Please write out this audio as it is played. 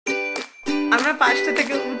আমরা 5টা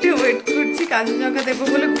থেকে উঠে ওয়েট করছি কাঞ্চনজঙ্ঘা দেখবো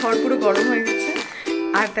বলে ঘর পুরো গরম হয়ে গেছে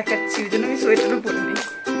আর দেখাচ্ছি ওই জন্য আমি সোয়েটারও পরিনি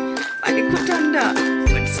মানে খুব ঠান্ডা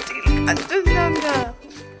but still Kanchenjunga.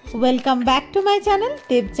 Welcome back to my channel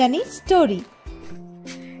Debjani story.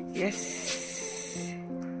 Yes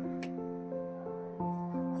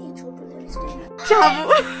যাবো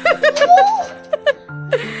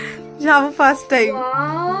যাবো ফার্স্ট টাইম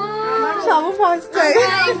যাবো ফার্স্ট টাইম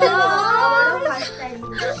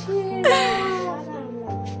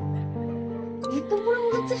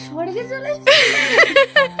স্বর্গে চলে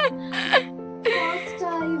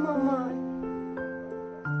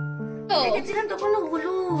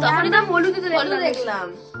দেখলাম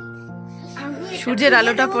সূর্যের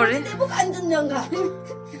আলোটা পড়ে।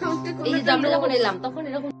 যখন এলাম তখন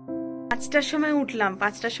এরকম 5টার সময় উঠলাম,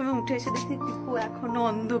 5টার সময় উঠে এসে দেখি পিকু এখনো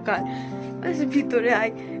অন্ধকার, ভিতরে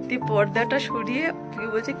আয় তুই পর্দাটা সরিয়ে পিকু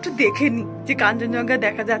বলছে একটু দেখে নি যে কাঞ্চনজঙ্ঘা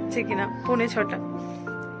দেখা যাচ্ছে কিনা। 5:45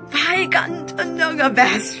 ভাই কাঞ্চনজঙ্ঘা,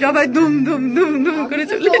 ব্যাস সবাই দুম দুম দুম দুম করে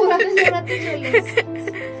চলে।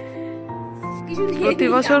 প্রতি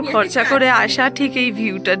বছর খরচা করে আসা ঠিক এই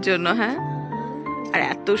ভিউটার জন্য। হ্যাঁ, আর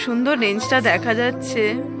এত সুন্দর রেঞ্জটা দেখা যাচ্ছে।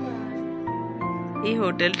 এই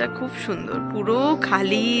হোটেলটা খুব সুন্দর, পুরো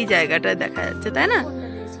খালি জায়গাটা দেখা যাচ্ছে, তাই না?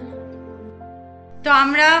 তো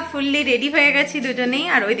আমরা ফুললি রেডি হয়ে গেছি দুজনেই,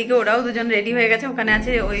 আর ওইদিকে ওরাও দুজন রেডি হয়ে গেছে। ওখানে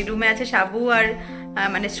আছে, ওই রুমে আছে সাবু আর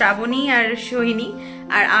মানে শ্রাবণী আর সোহিনী,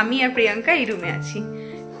 আর আমি আর প্রিয়াঙ্কা এই রুমে আছি।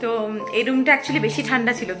 তো এই রুমটা অ্যাকচুয়ালি বেশি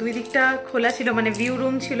ঠান্ডা ছিল, দুই দিকটা খোলা ছিল, মানে ভিউ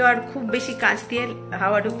রুম ছিল আর খুব বেশি কাঁচ দিয়ে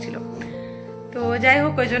হাওয়া ঢুকছিল। তো যাই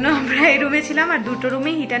হোক, ওই জন্য আমরা এই রুমে ছিলাম, আর দুটো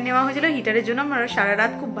রুমেই হিটার নেওয়া হয়েছিল। হিটারের জন্য আমরা সারা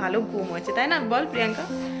রাত খুব ভালো ঘুম হয়েছে, তাই না বল প্রিয়াঙ্কা?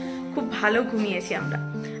 খুব ভালো ঘুমিয়েছি আমরা।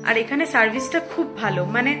 আর এখানে সার্ভিসটা খুব ভালো,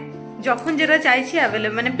 মানে যখন যেটা চাইছি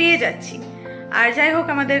অ্যাভেলেবল মানে পেয়ে যাচ্ছি। আর যাই হোক,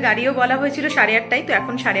 আমাদের গাড়িও বলা হয়েছিল 8:30টায়, তো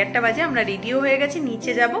এখন 8:30 বাজে, আমরা রেডিও হয়ে গেছি,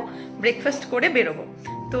 নিচে যাব, ব্রেকফাস্ট করে বেরোবো।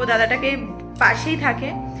 তো দাদাটাকে পাশেই থাকে,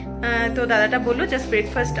 তো দাদাটা বললো জাস্ট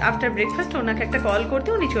ব্রেকফাস্ট, আফটার ব্রেকফাস্ট ওনাকে একটা কল করতে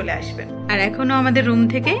উনি চলে আসবেন। আর এখনো আমাদের রুম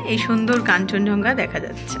থেকে এই সুন্দর কাঞ্চনজঙ্ঘা দেখা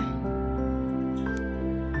যাচ্ছে।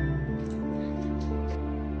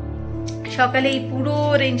 সকালে এই পুরো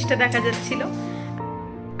রেঞ্জটা দেখা যাচ্ছিল,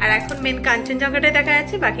 আর এখন মেন কাঞ্চনজঙ্ঘাটাই দেখা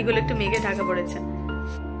যাচ্ছে, বাকিগুলো একটু মেঘে ঢাকা পড়েছে।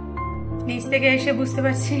 নিচ থেকে এসে বুঝতে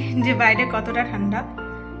পারছি যে বাইরে কতটা ঠান্ডা।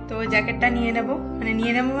 তো জ্যাকেটটা নিয়ে নেবো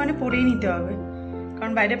মানে পরেই নিতে হবে,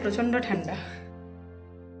 কারণ বাইরে প্রচন্ড ঠান্ডা।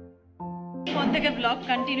 ফোন থেকে ব্লগ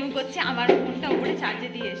কন্টিনিউ করছি, আমার ফোনটা উপরে চার্জে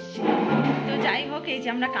দিয়ে এসছি। তো যাই হোক, এই যে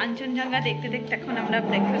আমরা কাঞ্চনজঙ্ঘা দেখতে দেখতে এখন আমরা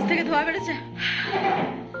ব্রেকফাস্ট থেকে ধোয়া বেরোচ্ছে,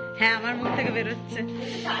 হ্যাঁ আমার মুখ থেকে বেরোচ্ছে।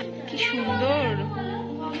 কি সুন্দর,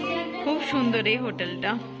 খুব সুন্দর এই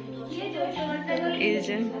হোটেলটা। এই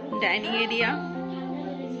যে ডাইনিং এরিয়া,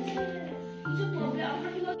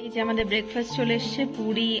 এই যে আমাদের ব্রেকফাস্ট চলে এসছে,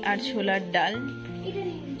 পুরি আর ছোলার ডাল।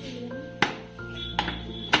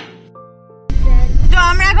 তো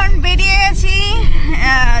আমরা এখন বেরিয়ে গেছি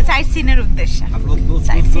সাইট সিনের উদ্দেশ্যে।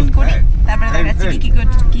 সাইট সিন করি, তারপরে দেখাচ্ছি কি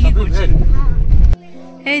করছি।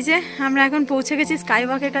 এই যে আমরা এখন পৌঁছে গেছি স্কাই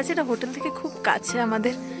ওয়াকের কাছে। এটা হোটেল থেকে খুব কাছে,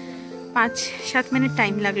 আমাদের 5-7 মিনিট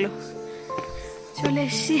টাইম লাগলো। চলে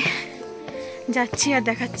এসছি, যাচ্ছি আর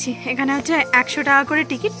দেখাচ্ছি। এখানে হচ্ছে 100 টাকা করে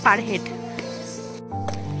টিকিট পার হেড।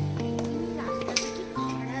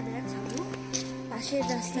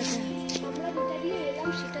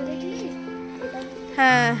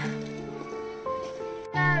 হ্যাঁ,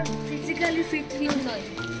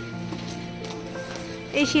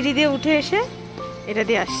 এই সিঁড়ি দিয়ে উঠে এসে এটা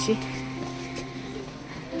দিয়ে আসছি।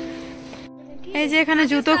 এই যে এখানে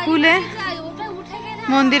জুতো খুলে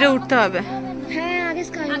মন্দিরে উঠতে হবে।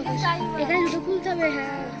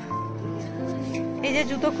 এই যে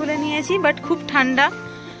জুতো খুলে নিয়েছি, বাট খুব ঠান্ডা।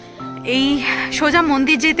 এই সোজা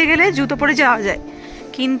মন্দির যেতে গেলে জুতো পরে যাওয়া যায়,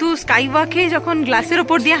 কিন্তু স্কাই ওয়াকে যখন গ্লাসের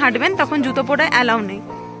ওপর দিয়ে হাঁটবেন তখন জুতো পরে অ্যালাউ নেই।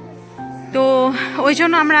 তো ওই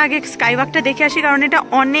জন্য আমরা আগে স্কাই ওয়াকটা দেখে আসি, কারণ এটা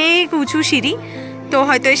অনেক উঁচু সিঁড়ি, তো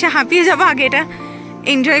হয়তো এসে হাঁপিয়ে যাবো। আগে এটা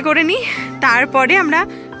এনজয় করে নিই, তারপরে আমরা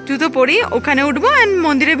জুতো পরি ওখানে উঠবো। অ্যান্ড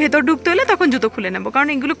মন্দিরের ভেতর ঢুকতে হলে তখন জুতো খুলে নেবো, কারণ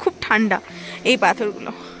এগুলো খুব ঠান্ডা এই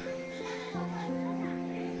পাথরগুলো।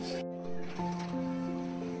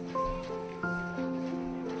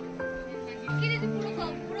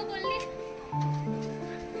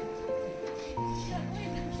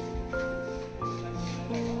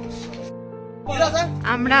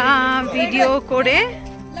 আমরা ভিডিও করে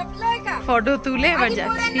ফটো তুলে এবার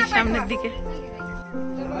যাচ্ছি সামনের দিকে।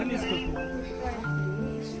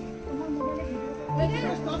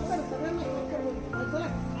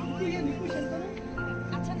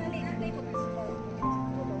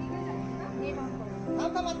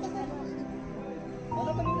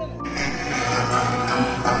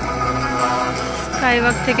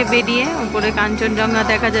 স্কাইওয়াক থেকে বেরিয়ে উপরে কাঞ্চনজঙ্ঘা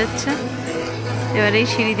দেখা যাচ্ছে। এবারে এই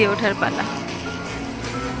সিঁড়ি দিয়ে ওঠার পালা।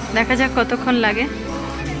 দেখা যাক কতক্ষণ লাগে।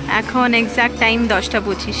 এখন এক্স্যাক্ট টাইম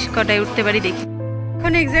 10:25। কটায় উঠতে পারি দেখি।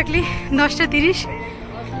 এখন এক্স্যাক্টলি 10:30।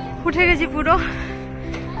 উঠে গেছি পুরো।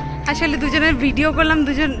 আসলে দুজনের ভিডিও করলাম,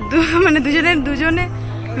 দুজনে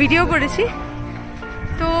ভিডিও করেছি,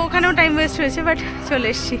 তো ওখানেও টাইম ওয়েস্ট হয়েছে, বাট চলে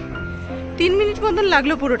এসছি। 3 মিনিট মতন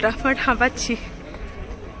লাগলো পুরোটা, বাট হাঁপাচ্ছি।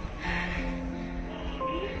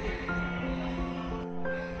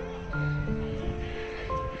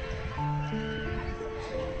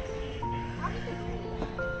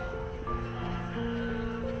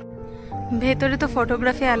 ভেতরে তো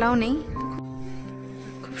ফটোগ্রাফি অ্যালাউ নেই।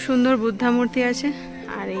 খুব সুন্দর বুদ্ধা মূর্তি আছে,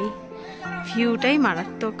 আর এই ভিউটাই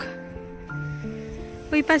মারাত্মক।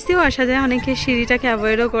 ওই পাশ দিয়েও আসা যায়, অনেকে সিঁড়িটাকে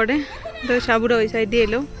অ্যাভয়েডও করে, তো সাবুরা ওই সাইড দিয়ে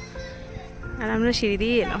এলো আর আমরা সিঁড়ি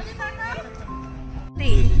দিয়ে এলাম।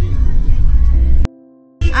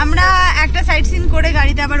 আমরা একটা সাইড সিন করে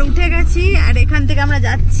গাড়িতে আবার উঠে গেছি, আর এখান থেকে আমরা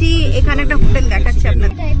যাচ্ছি। এখানে একটা হোটেল দেখাচ্ছি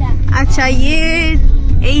আপনাদের। আচ্ছা,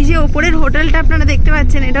 এই যে ওপরের হোটেলটা আপনারা দেখতে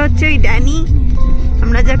পাচ্ছেন, এটা হচ্ছে ওই ড্যানি,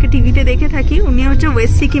 আমরা যাকে টিভিতে দেখে থাকি, উনি হচ্ছে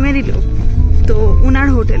ওয়েস্ট সিকিমেরই লোক, তো উনার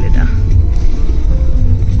হোটেল এটা।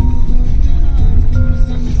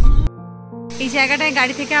 এই জায়গাটায়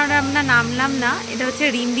গাড়ি থেকে আমরা নামলাম না, এটা হচ্ছে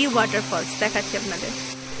রিম্বি ওয়াটারফলস দেখাচ্ছি আপনাদের।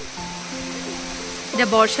 এটা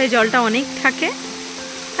বর্ষায় জলটা অনেক থাকে,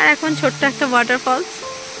 আর এখন ছোট্ট একটা ওয়াটারফলস।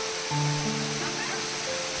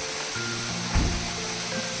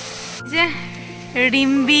 যে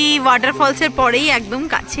রিম্বি ওয়াটারফলসের পরেই একদম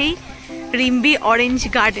কাছেই রিম্বি অরেঞ্জ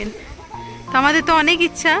গার্ডেন। তো আমাদের তো অনেক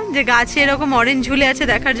ইচ্ছা যে গাছে এরকম অরেঞ্জ ঝুলে আছে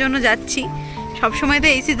দেখার জন্য যাচ্ছি। সবসময় তো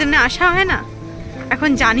এই সিজনে আসা হয় না, এখন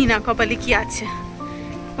জানি না কপালে কি আছে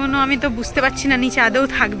কোনো, আমি তো বুঝতে পারছি না নিচে আদৌ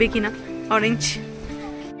থাকবে কিনা অরেঞ্জ।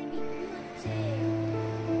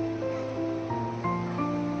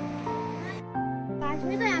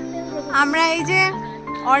 আমরা এই যে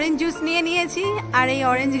অরেঞ্জ জুস নিয়ে নিয়েছি, আর এই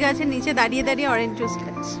অরেঞ্জ গাছের নিচে দাঁড়িয়ে দাঁড়িয়ে অরেঞ্জ জুস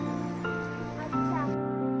খাচ্ছি।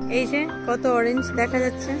 এই যে কত অরেঞ্জ দেখা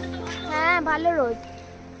যাচ্ছে। হ্যাঁ, ভালো রোদ।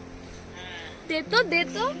 দে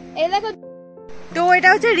তো এই দেখো। তো এটা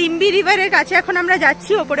হচ্ছে রিম্বি রিভারের কাছে এখন আমরা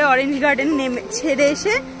যাচ্ছি, ওপরে অরেঞ্জ গার্ডেন নেমে ছেড়ে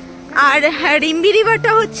এসে। আর রিম্বি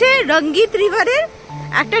রিভারটা হচ্ছে রঙ্গিত রিভারের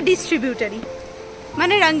একটা ডিস্ট্রিবিউটারি,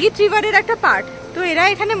 মানে রঙ্গিত রিভারের একটা পার্ট। তো এরা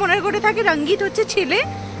এখানে মনে করে থাকে রঙ্গিত হচ্ছে ছেলে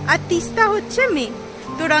আর তিস্তা হচ্ছে মেয়ে।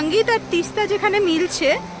 তো রঙ্গিত আর তিস্তা যেখানে মিলছে,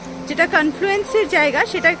 যেটা কনফ্লুয়েন্সের জায়গা,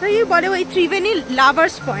 সেটাকেই বলে ওই ত্রিবেণী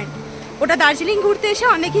লাভার্স পয়েন্ট। ওটা দার্জিলিং ঘুরতে এসে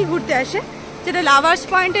অনেকেই ঘুরতে আসে, যেটা লাভার্স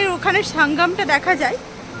পয়েন্টের ওখানে সঙ্গমটা দেখা যায়,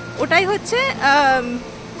 ওটাই হচ্ছে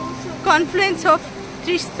confluence of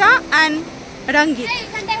Teesta and Rangit.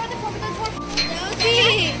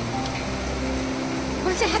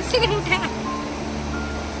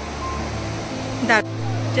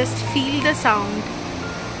 Just feel the sound.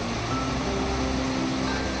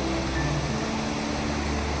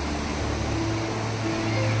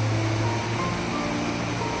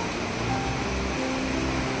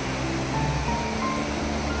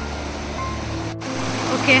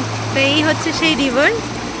 ওকে, তো এই হচ্ছে সেই রিভার,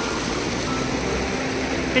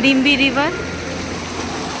 রিম্বি রিভার,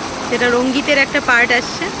 যেটা রঙ্গিতের একটা পার্ট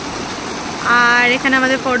আসছে। আর এখানে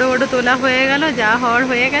আমাদের ফটো তোলা হয়ে গেল, যা হওয়ার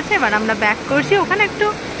হয়ে গেছে। এবার আমরা ব্যাক করছি, ওখানে একটু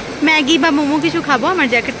ম্যাগি বা মোমো কিছু খাবো, আমার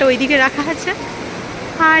জ্যাকেটটা ওইদিকে রাখা আছে।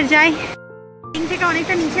 আর যাই, থেকে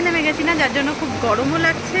অনেকটা নিচে নেমে গেছি না, যার জন্য খুব গরমও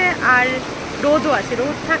লাগছে, আর রোদও আছে।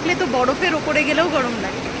 রোদ থাকলে তো বরফের ওপরে গেলেও গরম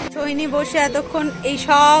লাগে। সোহিনী বসে এতক্ষণ এই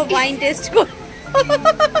সব ওয়াইন টেস্ট করে,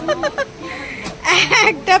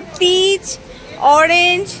 একটা পিচ,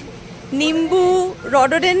 অরেঞ্জ, নিম্বু,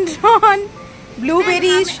 রডোডেন্ড্রন,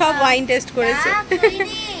 ব্লুবেরি সব ওয়াইন টেস্ট করেছে।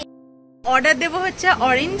 অর্ডার দেবো হচ্ছে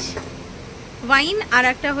অরেঞ্জ ওয়াইন, আর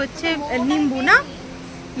একটা হচ্ছে নিম্বু, না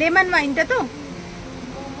লেমন ওয়াইনটা তো,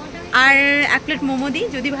 আর 1 প্লেট মোমো দিই,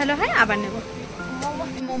 যদি ভালো হয় আবার নেব।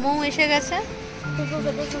 মোমো এসে গেছে,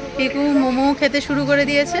 পিকু মোমো খেতে শুরু করে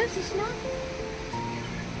দিয়েছে।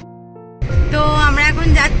 তো আমরা এখন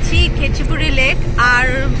যাচ্ছি খেচিপুরি লেক আর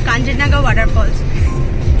কাঞ্চনজঙ্ঘা ওয়াটারফলস।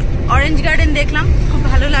 অরেঞ্জ গার্ডেন দেখলাম, খুব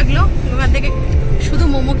ভালো লাগলো। ওখান থেকে শুধু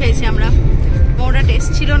মোমো খেয়েছি আমরা, মোমোটা টেস্ট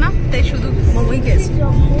ছিল না, তাই শুধু মোমোই খেয়েছি।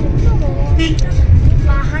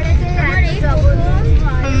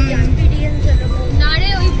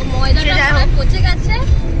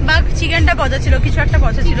 বা চিকেনটা পচা ছিল, কিছু একটা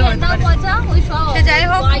পচা ছিল, যাই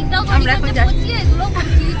হোক আমরা এখন যাচ্ছি।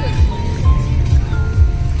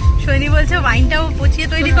 সৈনী বলছে ওয়াইনটাও পচিয়ে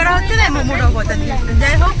তৈরি করা হচ্ছে না, মোমোটাও পচা দিচ্ছে।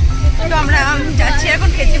 যাই হোক, তো আমরা যাচ্ছি এখন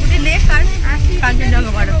খেচিপুরি লেক আর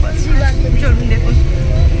কাঞ্চনজঙ্ঘা ওয়াটারফলস। চলুন দেখুন।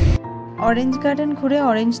 অরেঞ্জ গার্ডেন ঘুরে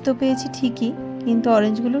অরেঞ্জ তো পেয়েছি ঠিকই, কিন্তু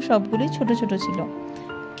অরেঞ্জগুলো সবগুলোই ছোট ছোট ছিল,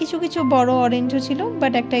 কিছু কিছু বড় অরেঞ্জও ছিল।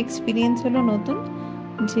 বাট একটা এক্সপিরিয়েন্স হলো নতুন,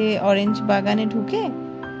 যে অরেঞ্জ বাগানে ঢুকে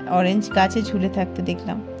অরেঞ্জ গাছে ঝুলে থাকতে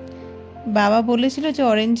দেখলাম। বাবা বলেছিল যে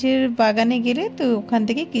অরেঞ্জের বাগানে গেলে তো ওখান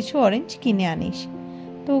থেকে কিছু অরেঞ্জ কিনে আনিস।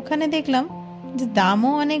 তো ওখানে দেখলাম যে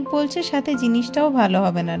দামও অনেক বলছে, সাথে জিনিসটাও ভালো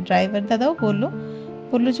হবে না। ড্রাইভার দাদাও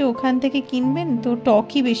বললো যে ওখান থেকে কিনবেন তো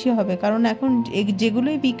টকই বেশি হবে, কারণ এখন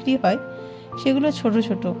যেগুলোই বিক্রি হয় সেগুলো ছোট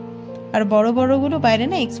ছোট, আর বড় বড়গুলো বাইরে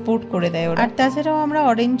না এক্সপোর্ট করে দেয় ওরা। আর তাছাড়াও আমরা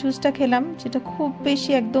অরেঞ্জ জুসটা খেলাম, যেটা খুব বেশি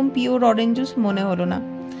একদম পিওর অরেঞ্জ জুস মনে হলো না।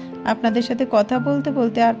 আপনাদের সাথে কথা বলতে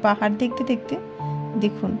বলতে আর পাহাড় দেখতে দেখতে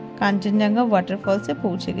দেখুন কাঞ্চনজঙ্ঘা ওয়াটারফলসে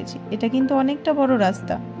পৌঁছে গেছি। এটা কিন্তু অনেকটা বড়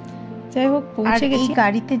রাস্তা। যাই হোক, পৌঁছে গেছি।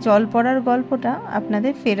 গাড়িতে জল পড়ার গল্পটা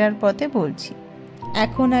আপনাদের ফেরার পথে বলছি।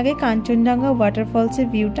 এখন আগে কাঞ্চনজঙ্ঘা ওয়াটারফলসের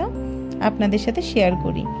ভিউটা আপনাদের সাথে শেয়ার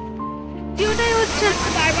করি। ভিউটাই হচ্ছে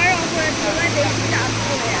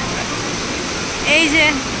এই যে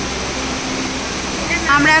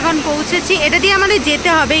আমরা এখন পৌঁছেছি। এটা দিয়ে আমাদের যেতে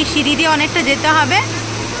হবে, এই সিঁড়ি দিয়ে অনেকটা যেতে হবে।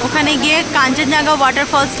 ওখানে গিয়ে কাঞ্চনজঙ্ঘা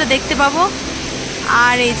ওয়াটারফলসটা দেখতে পাবো।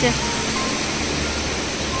 আর এই যে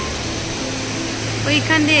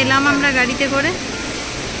ওইখান দিয়ে এলাম আমরা গাড়িতে করে।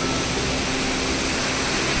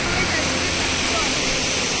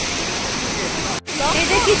 এই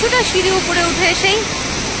যে কিছুটা সিঁড়ি উপরে উঠে এসেই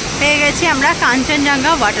পেয়ে গেছি আমরা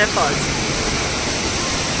কাঞ্চনজঙ্ঘা ওয়াটারফলস।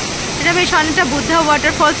 এটা বেশ অনেকটা বুদ্ধা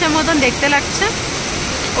ওয়াটারফলসের মতন দেখতে লাগছে,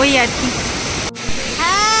 ওই আর কি।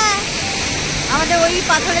 হ্যাঁ, আমাদের ওই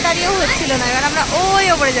পাথরে দাঁড়িয়েও হচ্ছিল না, এবার আমরা ওই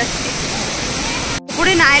ওপরে যাচ্ছি।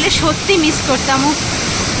 উপরে না এলে সত্যি মিস করতাম।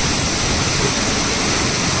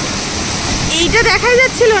 এইটা দেখাই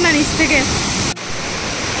যাচ্ছিল না নিচ থেকে।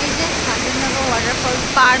 এই যে কাঞ্চনজঙ্ঘা ওয়াটারফলস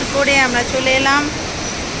পার করে আমরা চলে এলাম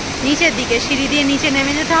নিচের দিকে। সিঁড়ি দিয়ে নিচে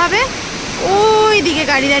নেমে যেতে হবে, ওই দিকে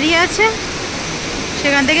গাড়ি দাঁড়িয়ে আছে।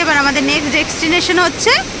 সেখান থেকে এবার আমাদের নেক্সট ডেস্টিনেশন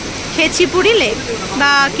হচ্ছে খেচিপুরি লেক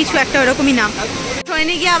বা কিছু একটা ওরকমই নাম।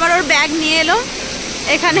 ট্রেনে গিয়ে আবার ওর ব্যাগ নিয়ে এলো।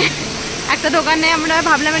 এখানে একটা দোকানে আমরা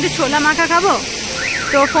ভাবলাম একটু ছোলা মাখা খাবো,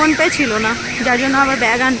 তো ফোন পে ছিল না, যার জন্য আবার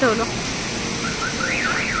ব্যাগ আনতে হলো।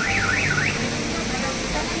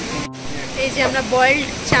 এই যে আমরা বয়েলড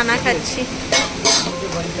চানা খাচ্ছি।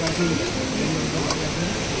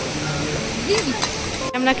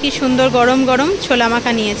 আমরা কি সুন্দর গরম গরম ছোলা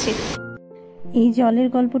মাখা নিয়েছি। এই জলের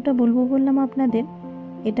গল্পটা বলবো বললাম আপনাদের।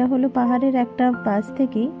 এটা হলো পাহাড়ের একটা পাশ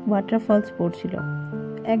থেকেই ওয়াটারফলস পড়ছিল,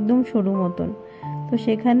 একদম সরু মতন। তো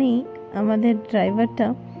সেখানেই আমাদের ড্রাইভারটা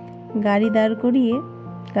গাড়ি দাঁড় করিয়ে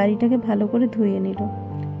গাড়িটাকে ভালো করে ধুয়ে নিল।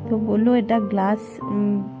 তো বললো এটা গ্লাস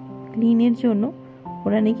ক্লিনের জন্য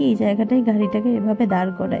ওরা নাকি এই জায়গাটায় গাড়িটাকে এভাবে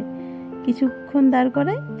দাঁড় করায়, কিছুক্ষণ দাঁড়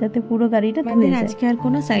করায় যাতে পুরো গাড়িটা ধুয়ে যায়। আজকে আর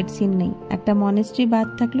কোনো সাইট সিন নেই, একটা মনেস্ট্রি বাদ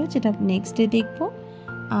থাকলো যেটা নেক্সট ডে দেখবো,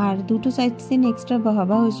 আর দুটো সাইট সিন এক্সট্রা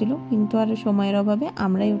ভাবা হয়েছিল, কিন্তু আর সময়ের অভাবে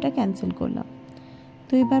আমরাই ওটা ক্যান্সেল করলাম।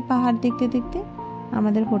 তো এবার পাহাড় দেখতে দেখতে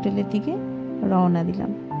আমাদের হোটেলের দিকে রওনা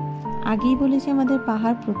দিলাম। আগেই বলেছি আমাদের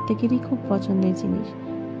পাহাড় প্রত্যেকেরই খুব পছন্দের জিনিস।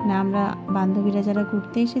 না আমরা বান্ধবীরা যারা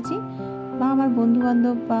ঘুরতে এসেছি বা আমার বন্ধু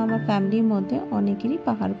বান্ধব বা আমার ফ্যামিলির মধ্যে অনেকেরই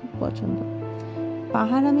পাহাড় খুব পছন্দ।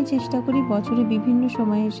 পাহাড় আমি চেষ্টা করি বছরে বিভিন্ন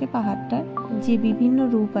সময়ে এসে পাহাড়টার যে বিভিন্ন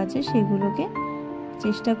রূপ আছে সেগুলোকে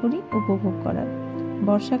চেষ্টা করি উপভোগ করার।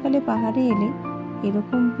 বর্ষাকালে পাহাড়ে এলে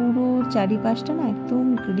এরকম পুরো চারিপাশটা না একদম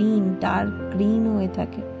গ্রিন, ডার্ক গ্রিন হয়ে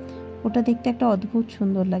থাকে। ওটা দেখতে একটা অদ্ভুত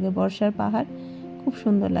সুন্দর লাগে। বর্ষার পাহাড় খুব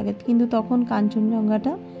সুন্দর লাগে, কিন্তু তখন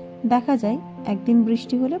কাঞ্চনজঙ্ঘাটা দেখা যায়। একদিন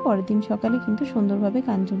বৃষ্টি হলে পরের দিন সকালে কিন্তু সুন্দরভাবে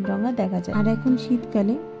কাঞ্চনজঙ্ঘা দেখা যায়। আর এখন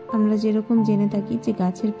শীতকালে আমরা যেরকম জেনে থাকি যে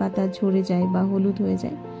গাছের পাতা ঝরে যায় বা হলুদ হয়ে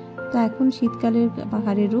যায়, তো এখন শীতকালের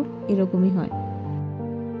পাহাড়ের রূপ এরকমই হয়।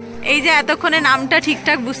 এই যে এতক্ষণে নামটা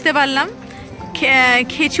ঠিকঠাক বুঝতে পারলাম,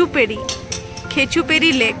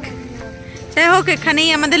 খেচুপেরি লেক। যাই হোক, এখানেই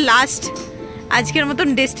আমাদের লাস্ট আজকের মতন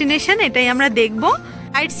ডেস্টিনেশন, এটাই আমরা দেখবো।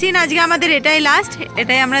 সাইট সিন আজকে আমাদের এটাই লাস্ট,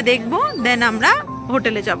 এটাই আমরা দেখবো। দেন আমরা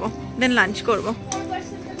হোটেলে যাব, দেন লাঞ্চ করব।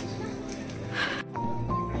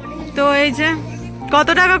 তো এই যে কত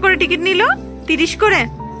টাকা করে টিকিট নিল? 30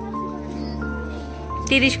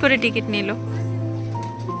 করে টিকিট নিল।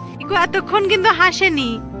 পিকু এতক্ষণ কিন্তু হাসেনি,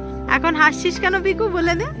 এখন হাসছিস কেন পিকু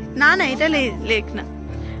বলে দে। না না, এটা লেক না,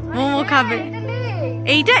 মোমো খাবে।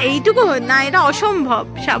 এইটুকু না, এটা অসম্ভব।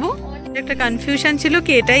 সাবু একটা কনফিউশন ছিল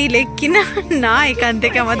কি এটাই লেক কিনা। না, এখান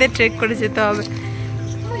থেকে আমাদের ট্রেক করে যেতে হবে।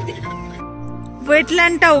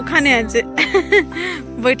 ওয়েটল্যান্ডটা ওখানে আছে,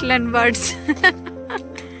 ওয়েটল্যান্ড বার্ডস।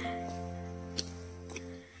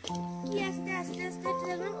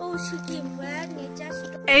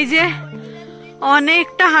 এই যে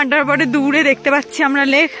অনেকটা হাঁটার পরে দূরে দেখতে পাচ্ছি আমরা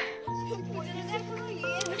লেক,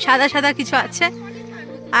 সাদা সাদা কিছু আছে।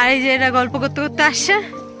 আর এই যে এরা গল্প করতে করতে আসছে।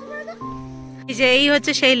 যে এই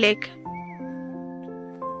হচ্ছে সেই লেক।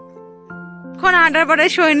 এখন হাঁটার পরে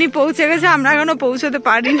সৈনী পৌঁছে গেছে, আমরা এখনো পৌঁছতে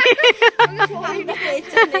পারিনি।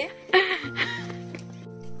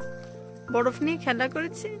 বরফ নিয়ে খেলা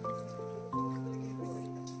করেছি।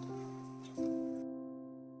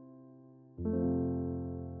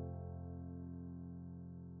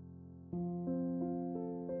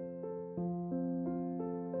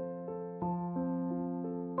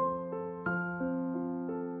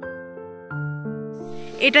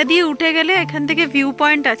 এটা দিয়ে উঠে গেলে এখান থেকে ভিউ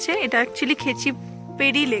পয়েন্ট আছে। এটা অ্যাকচুয়ালি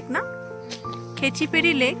খেচিপেরি লেক না,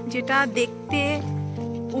 খেচিপেরি লেক, যেটা দেখতে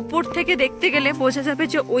উপর থেকে দেখতে গেলে বোঝা যাবে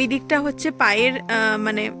যে ওই দিকটা হচ্ছে পায়ের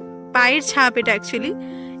মানে পায়ের ছাপ। এটা অ্যাকচুয়ালি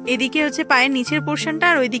এদিকে হচ্ছে পায়ের নিচের পোর্শনটা,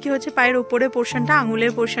 আর ওইদিকে হচ্ছে পায়ের উপরের পোর্শনটা,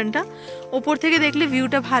 আঙুলের পোর্শনটা। ওপর থেকে দেখলে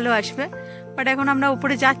ভিউটা ভালো আসবে, বাট এখন আমরা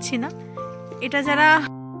উপরে যাচ্ছি না। এটা যারা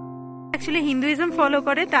অ্যাকচুয়ালি হিন্দুইজম ফলো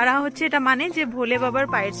করে তারা হচ্ছে এটা মানে যে ভোলে বাবার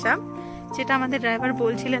পায়ের ছাপ, যেটা আমাদের ড্রাইভার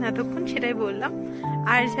বলছিলেন এতক্ষণ, সেটাই বললাম।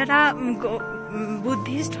 আর যারা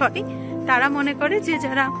বুদ্ধিস্ট হয় তারা মনে করে যে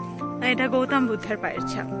যারা এটা গৌতম বুদ্ধের পায়ের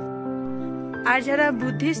ছাপ, আর যারা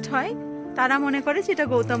বুদ্ধিস্ট হয় তারা মনে করে যে এটা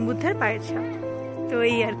গৌতম বুদ্ধের পায়ের ছাপ। তো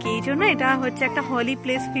এই আর কি, এই জন্য এটা হচ্ছে একটা হলি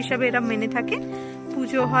প্লেস হিসাবে এরা মেনে থাকে।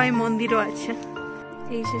 পুজো হয়, মন্দিরও আছে।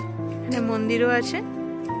 এই যে এখানে মন্দিরও আছে,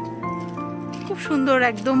 খুব সুন্দর,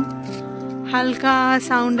 একদম হালকা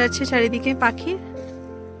সাউন্ড আছে চারিদিকে পাখির।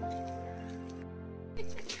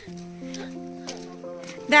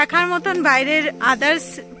 দেখার মতন বাইরের আদার্স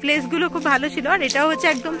প্লেস গুলো খুব ভালো ছিল, আর এটা হচ্ছে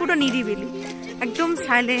একদম পুরো নিরিবিলি, একদম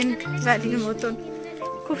সাইলেন্ট ভ্যালির মতন,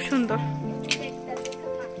 খুব সুন্দর।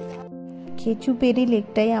 খেচুপেরি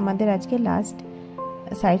লেকটাই আমাদের আজকে লাস্ট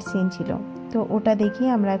সাইট সিন ছিল, তো ওটা দেখে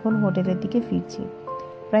আমরা এখন হোটেলের দিকে ফিরছি।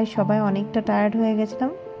 প্রায় সবাই অনেকটা টায়ার্ড হয়ে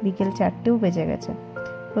গেছিলাম, বিকেল 4টেও বেজে গেছে।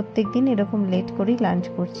 প্রত্যেক দিন এরকম লেট করেই লাঞ্চ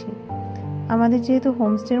করছি। আমাদের যেহেতু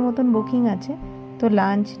হোমস্টের মতন বুকিং আছে, তো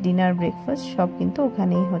লাঞ্চ, ডিনার, ব্রেকফাস্ট সব কিন্তু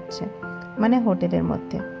ওখানেই হচ্ছে, মানে হোটেলের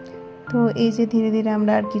মধ্যে। তো এই যে ধীরে ধীরে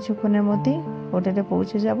আমরা আর কিছুক্ষণের মধ্যেই হোটেলে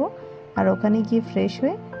পৌঁছে যাব, আর ওখানে গিয়ে ফ্রেশ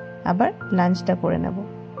হয়ে আবার লাঞ্চটা করে নেব।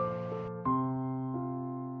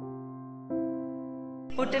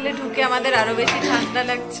 হোটেলে ঢুকে আমাদের আরো বেশি ঠান্ডা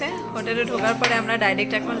লাগছে। হোটেলে ঢোকার পরে আমরা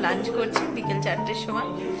ডাইরেক্ট এখন লাঞ্চ করছি বিকেল 4টের সময়।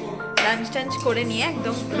 লাঞ্চ টাঞ্চ করে নিয়ে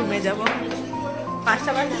একদম রুমে যাব।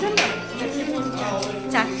 5টা বাজে,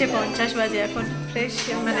 4:50 বাজে এখন। ফ্রেশ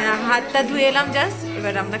মানে হাতটা ধুয়ে এলাম জাস্ট,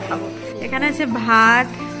 এবার আমরা খাবো। এখানে আছে ভাত,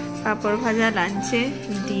 পাঁপড় ভাজা লাঞ্চে,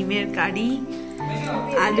 ডিমের কারি,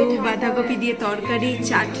 আলু বাঁধাকপি দিয়ে তরকারি,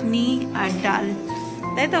 চাটনি আর ডাল,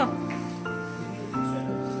 তাই তো।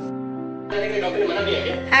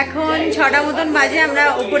 এখন 6টা মতন বাজে, আমরা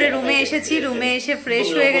উপরে রুমে এসেছি। রুমে এসে ফ্রেশ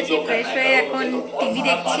হয়ে গেছি, ফ্রেশ হয়ে এখন টিভি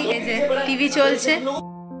দেখছি। এই যে টিভি চলছে।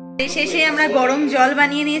 শেষে আমরা গরম জল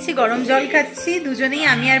বানিয়ে নিয়েছি, গরম জল খাচ্ছি দুজনেই।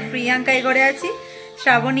 আমি আর প্রিয়াঙ্কা এই ঘরে আছি,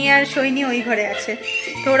 শ্রাবণী আর সৈনী ওই ঘরে আছে।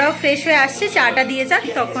 তো ওরাও ফ্রেশ হয়ে আসছে, চাটা দিয়ে যাক,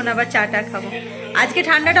 তখন আবার চাটা খাবো। আজকে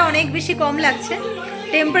ঠান্ডাটা অনেক বেশি কম লাগছে,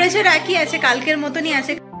 টেম্পারেচার একই আছে, কালকের মতনই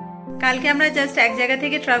আছে। কালকে আমরা জাস্ট এক জায়গা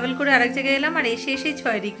থেকে ট্রাভেল করে আরেক জায়গায় এলাম, আর এসে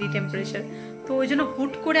 6 ডিগ্রি টেম্পারেচার। তো ওই জন্য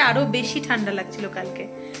হুট করে আরো বেশি ঠান্ডা লাগছিল কালকে।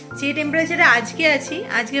 যে টেম্পারেচারে আজকে আছি,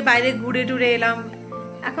 আজকে বাইরে ঘুরে টুরে এলাম,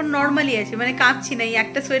 এখন নর্মালি আছি, মানে কাঁপছি না। এই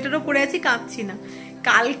একটা সোয়েটারও পরে আছি, কাঁপছি না।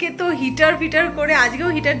 কালকে তো হিটার ফিটার করে, আজকেও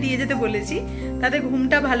হিটার দিয়ে যেতে বলেছি, তাতে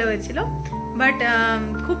ঘুমটা ভালো হয়েছিল, বাট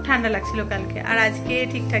খুব ঠান্ডা লাগছিল কালকে। আর আজকে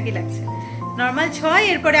ঠিকঠাকই লাগছে, নর্মাল 6।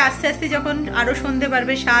 এরপরে আস্তে আস্তে যখন আরো সন্ধে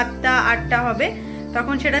বাড়বে, 7টা 8টা হবে,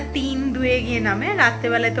 তখন সেটা 3-2 গিয়ে নামে।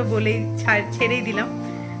 রাত্রেবেলায় তো বলেই ছেড়েই দিলাম।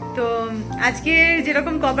 তো আজকে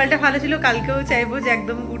যেরকম কপালটা ভালো ছিল, কালকেও চাইবো যে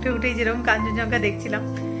একদম উঠে উঠেই যেরকম কাঞ্চনজঙ্ঘা দেখছিলাম,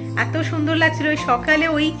 এত সুন্দর লাগছিল। ওই সকালে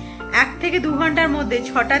ওই 1 থেকে 2 ঘন্টার মধ্যে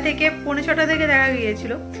 6টা থেকে 6:45 থেকে দেখা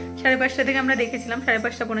গিয়েছিল, 5:30 থেকে আমরা দেখেছিলাম,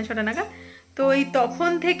 5:30 6:45 নাগাদ। তো ওই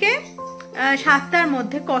তখন থেকে 7টার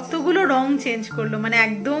মধ্যে কতগুলো রং চেঞ্জ করলো, মানে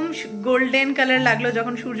একদম গোল্ডেন কালার লাগলো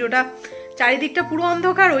যখন সূর্যটা, চারিদিকটা পুরো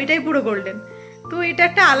অন্ধকার, ওইটাই পুরো গোল্ডেন। তো এটা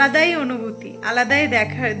একটা আলাদাই অনুভূতি, আলাদাই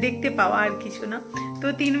দেখতে পাওয়া, আর কিছু না। তো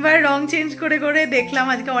 3বার রং চেঞ্জ করে করে দেখলাম।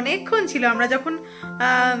 আজকে অনেকক্ষণ ছিল। আমরা যখন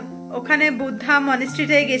ওখানে বুদ্ধা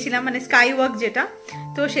মনেস্ট্রিটায় গেছিলাম, মানে স্কাই ওয়াক যেটা,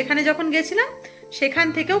 তো সেখানে যখন গেছিলাম, সেখান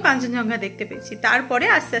থেকেও কাঞ্চনজঙ্ঘা দেখতে পেয়েছি। তারপরে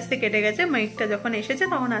আস্তে আস্তে কেটে গেছে, মেঘটা যখন এসেছে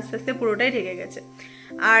তখন আস্তে আস্তে পুরোটাই ঢেকে গেছে।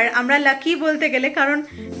 আর আমরা লাকি বলতে গেলে, কারণ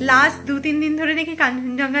লাস্ট 2-3 দিন ধরে নাকি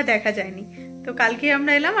কাঞ্চনজঙ্ঘা দেখা যায়নি। তো কালকে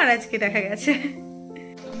আমরা এলাম, আর আজকে দেখা গেছে।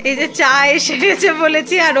 এই যে চা এসে গেছে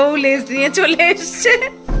বলেছি, আর ও লেজ নিয়ে চলে এসছে।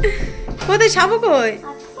 কোথায় সাবু কই?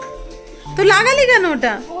 তো লাগালি কেন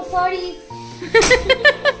ওটা?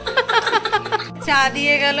 চা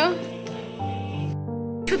দিয়ে গেল।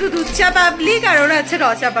 শুধু দুধ চা পাবলিক, আর ওরা আছে র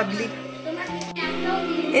চা পাবলিক।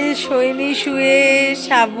 এই যে সৈনী শুয়ে,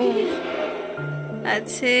 সাবু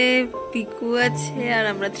আছে, পিকু আছে, আর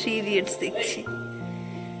আমরা 3 ইডিয়টস দেখছি।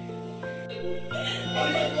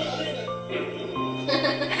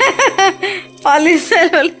 পলিসার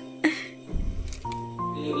হল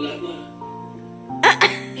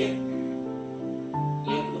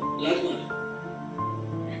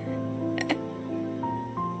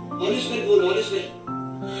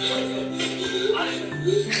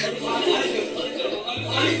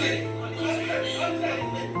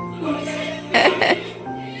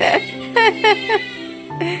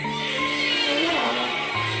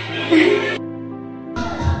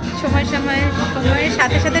সময়ের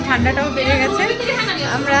সাথে সাথে ঠান্ডাটাও বেড়ে গেছে।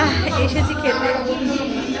 আমরা এসেছি খেতে।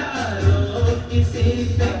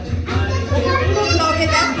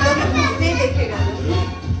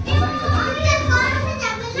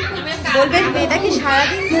 বলবেন মেয়েটা কি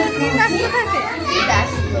সারাদিন ব্যস্ত থাকে?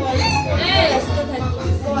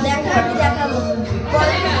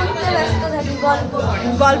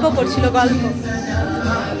 গল্প করছিল, গল্প।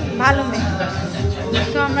 ভালো মেয়ে।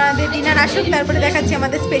 তো আমাদের ডিনার আসুক, তারপরে দেখাচ্ছি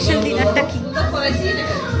আমাদের স্পেশাল ডিনারটা কি।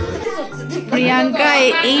 প্রিয়াঙ্কা,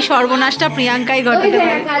 এই সর্বনাশটা প্রিয়াঙ্কাই ঘটাতে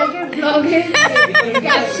পারে।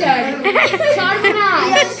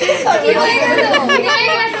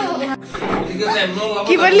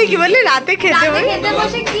 কি বললি কি বললি? রাতে খেতে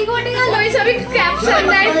বসে কি ঘটে গেল ওইসবই ক্যাপশন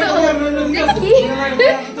দেয় তো।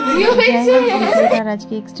 আর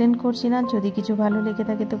আজকে এক্সটেন্ড করছি না। যদি কিছু ভালো লেগে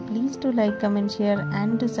থাকে তো please to like, comment, share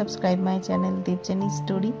and to subscribe my channel Debjani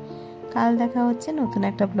story. কাল দেখা হচ্ছে নতুন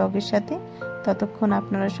একটা ব্লগের সাথে। ততক্ষণ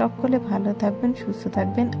আপনারা সকলে ভালো থাকবেন, সুস্থ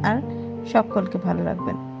থাকবেন আর সকলকে ভালো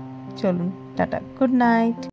রাখবেন। চলুন, টাটা, গুড নাইট।